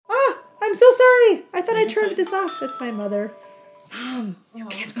I'm so sorry. I thought I turned this off. It's my mother. Mom, you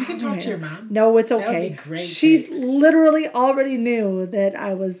can talk to your mom. No, it's okay. That would be great. She literally already knew that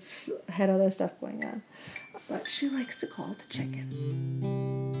I had other stuff going on. But she likes to call to check in.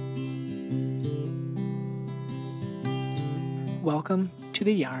 Welcome to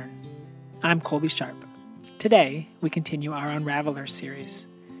The Yarn. I'm Colby Sharp. Today, we continue our Unraveler series.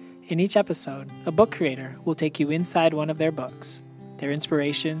 In each episode, a book creator will take you inside one of their books, their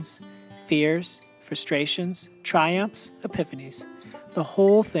inspirations, fears, frustrations, triumphs, epiphanies, the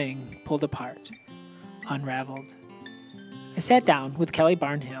whole thing pulled apart, unraveled. I sat down with Kelly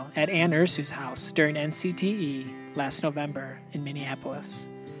Barnhill at Ann Ursu's house during NCTE last November in Minneapolis.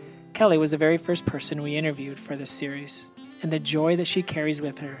 Kelly was the very first person we interviewed for this series, and the joy that she carries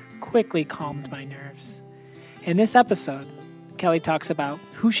with her quickly calmed my nerves. In this episode, Kelly talks about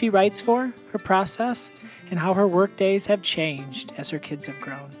who she writes for, her process, and how her work days have changed as her kids have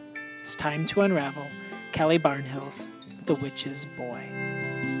grown. It's time to unravel Kelly Barnhill's The Witch's Boy.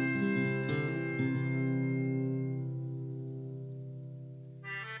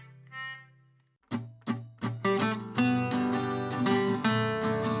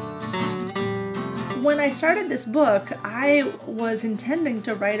 When I started this book, I was intending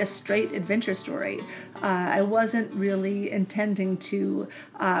to write a straight adventure story. I wasn't really intending to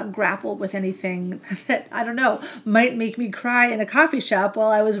grapple with anything that, I don't know, might make me cry in a coffee shop while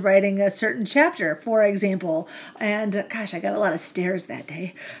I was writing a certain chapter, for example. And gosh, I got a lot of stares that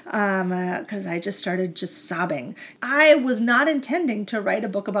day because I just started sobbing. I was not intending to write a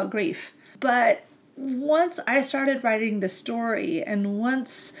book about grief, but once I started writing the story and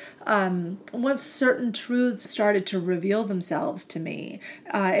once certain truths started to reveal themselves to me,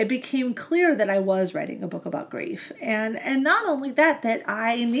 it became clear that I was writing a book about grief. And not only that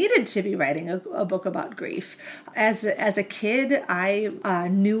I needed to be writing a book about grief. As a kid, I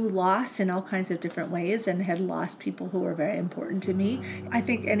knew loss in all kinds of different ways and had lost people who were very important to me. I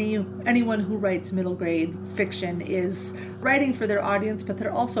think anyone who writes middle grade fiction is writing for their audience, but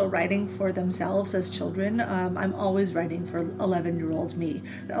they're also writing for themselves as children. I'm always writing for 11-year-old me.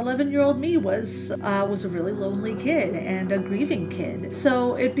 11-year-old me was a really lonely kid and a grieving kid.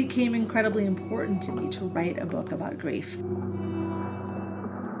 So it became incredibly important to me to write a book about grief.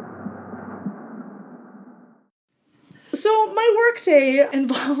 So my workday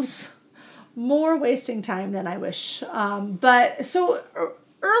involves more wasting time than I wish.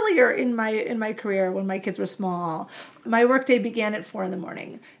 Earlier in my career, when my kids were small, my workday began at 4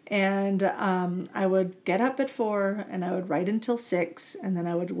 a.m. And I would get up at 4 and I would write until 6, and then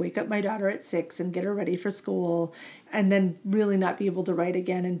I would wake up my daughter at 6 and get her ready for school, and then really not be able to write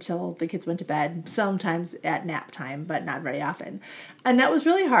again until the kids went to bed, sometimes at nap time, but not very often. And that was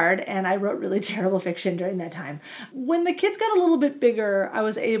really hard, and I wrote really terrible fiction during that time. When the kids got a little bit bigger, I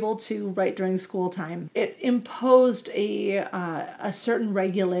was able to write during school time. It imposed a certain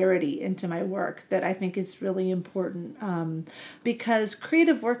regularity into my work that I think is really important, because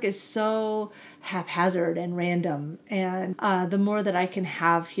creative work is so haphazard and random, and the more that I can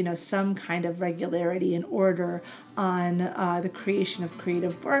have, some kind of regularity and order on the creation of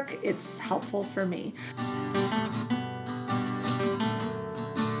creative work, it's helpful for me.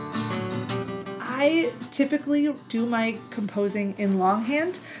 I typically do my composing in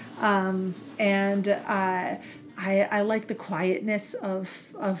longhand, and I like the quietness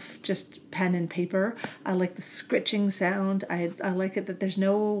of just pen and paper. I like the scritching sound. I like it that there's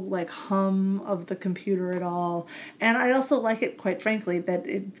no hum of the computer at all. And I also like it, quite frankly, that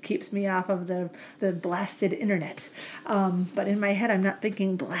it keeps me off of the blasted internet. But in my head, I'm not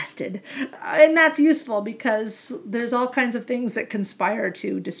thinking blasted. And that's useful because there's all kinds of things that conspire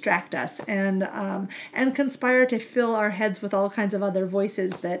to distract us and conspire to fill our heads with all kinds of other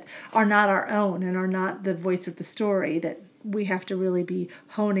voices that are not our own and are not the voice of the story that we have to really be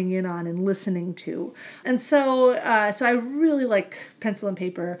honing in on and listening to. And so I really like pencil and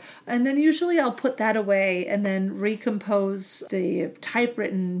paper. And then usually I'll put that away and then recompose the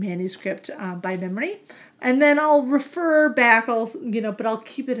typewritten manuscript by memory. And then I'll refer back, but I'll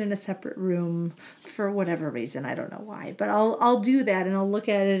keep it in a separate room for whatever reason. I don't know why, but I'll do that, and I'll look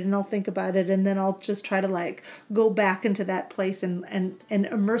at it and I'll think about it, and then I'll just try to go back into that place and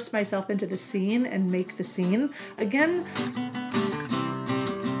immerse myself into the scene and make the scene again.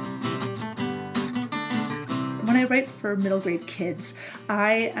 When I write for middle grade kids,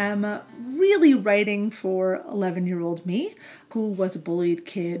 I am really writing for 11-year-old me, who was a bullied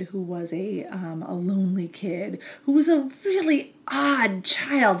kid, who was a lonely kid, who was a really odd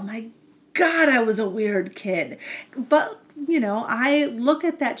child. My God, I was a weird kid. But I look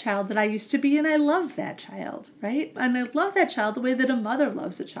at that child that I used to be and I love that child, right? And I love that child the way that a mother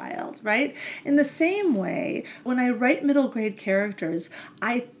loves a child, right? In the same way, when I write middle grade characters,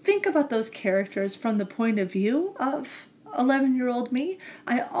 I think about those characters from the point of view of 11-year-old me.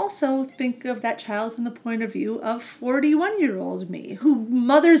 I also think of that child from the point of view of 41-year-old me, who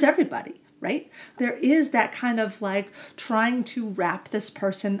mothers everybody. Right? There is that kind of like trying to wrap this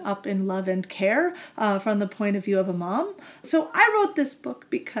person up in love and care from the point of view of a mom. So I wrote this book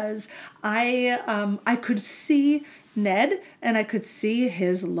because I could see Ned, and I could see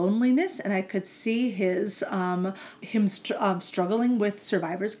his loneliness, and I could see his him struggling with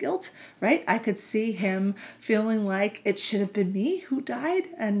survivor's guilt, right? I could see him feeling like it should have been me who died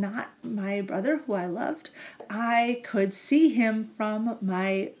and not my brother who I loved. I could see him from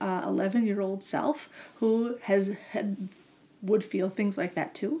my 11-year-old self who would feel things like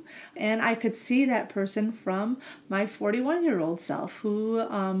that too. And I could see that person from my 41-year-old self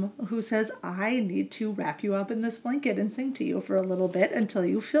who says, I need to wrap you up in this blanket and sing to you for a little bit until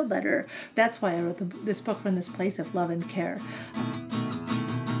you feel better. That's why I wrote this book from this place of love and care.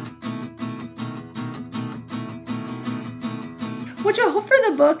 What you hope for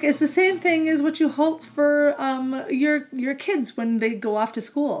the book is the same thing as what you hope for your kids when they go off to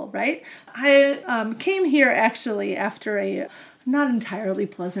school, right? I came here actually after a not entirely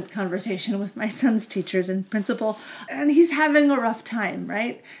pleasant conversation with my son's teachers and principal, and he's having a rough time,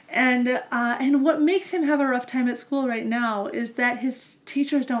 right? And what makes him have a rough time at school right now is that his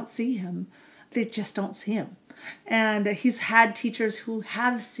teachers don't see him. They just don't see him. And he's had teachers who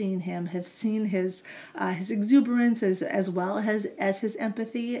have seen him, have seen his exuberance as well as his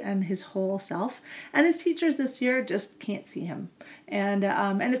empathy and his whole self. And his teachers this year just can't see him. And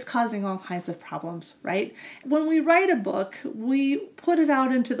it's causing all kinds of problems, right? When we write a book, we put it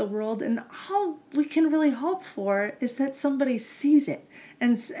out into the world, and all we can really hope for is that somebody sees it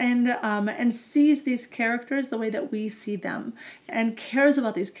and sees these characters the way that we see them and cares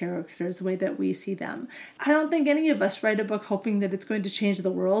about these characters the way that we see them. I don't think any of us write a book hoping that it's going to change the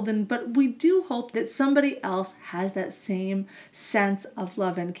world, but we do hope that somebody else has that same sense of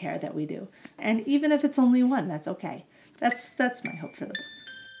love and care that we do. And even if it's only one, that's okay. That's my hope for the book.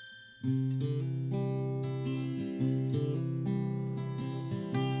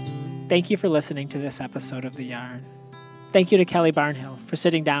 Thank you for listening to this episode of The Yarn. Thank you to Kelly Barnhill for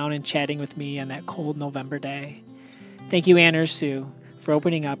sitting down and chatting with me on that cold November day. Thank you, Anne Sue, for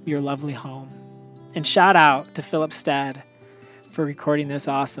opening up your lovely home. And shout out to Philip Stead for recording this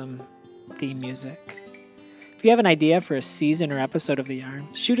awesome theme music. If you have an idea for a season or episode of The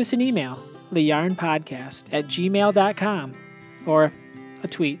Yarn, shoot us an email, theyarnpodcast@gmail.com, or a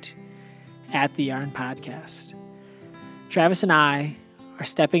tweet @theyarnpodcast. Travis and I are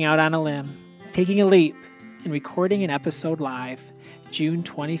stepping out on a limb, taking a leap, and recording an episode live June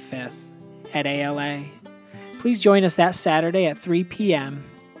 25th at ALA. Please join us that Saturday at 3 p.m.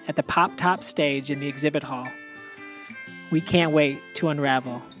 at the Pop Top stage in the exhibit hall. We can't wait to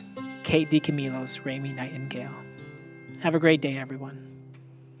unravel Kate DiCamilo's Raimi Nightingale. Have a great day, everyone.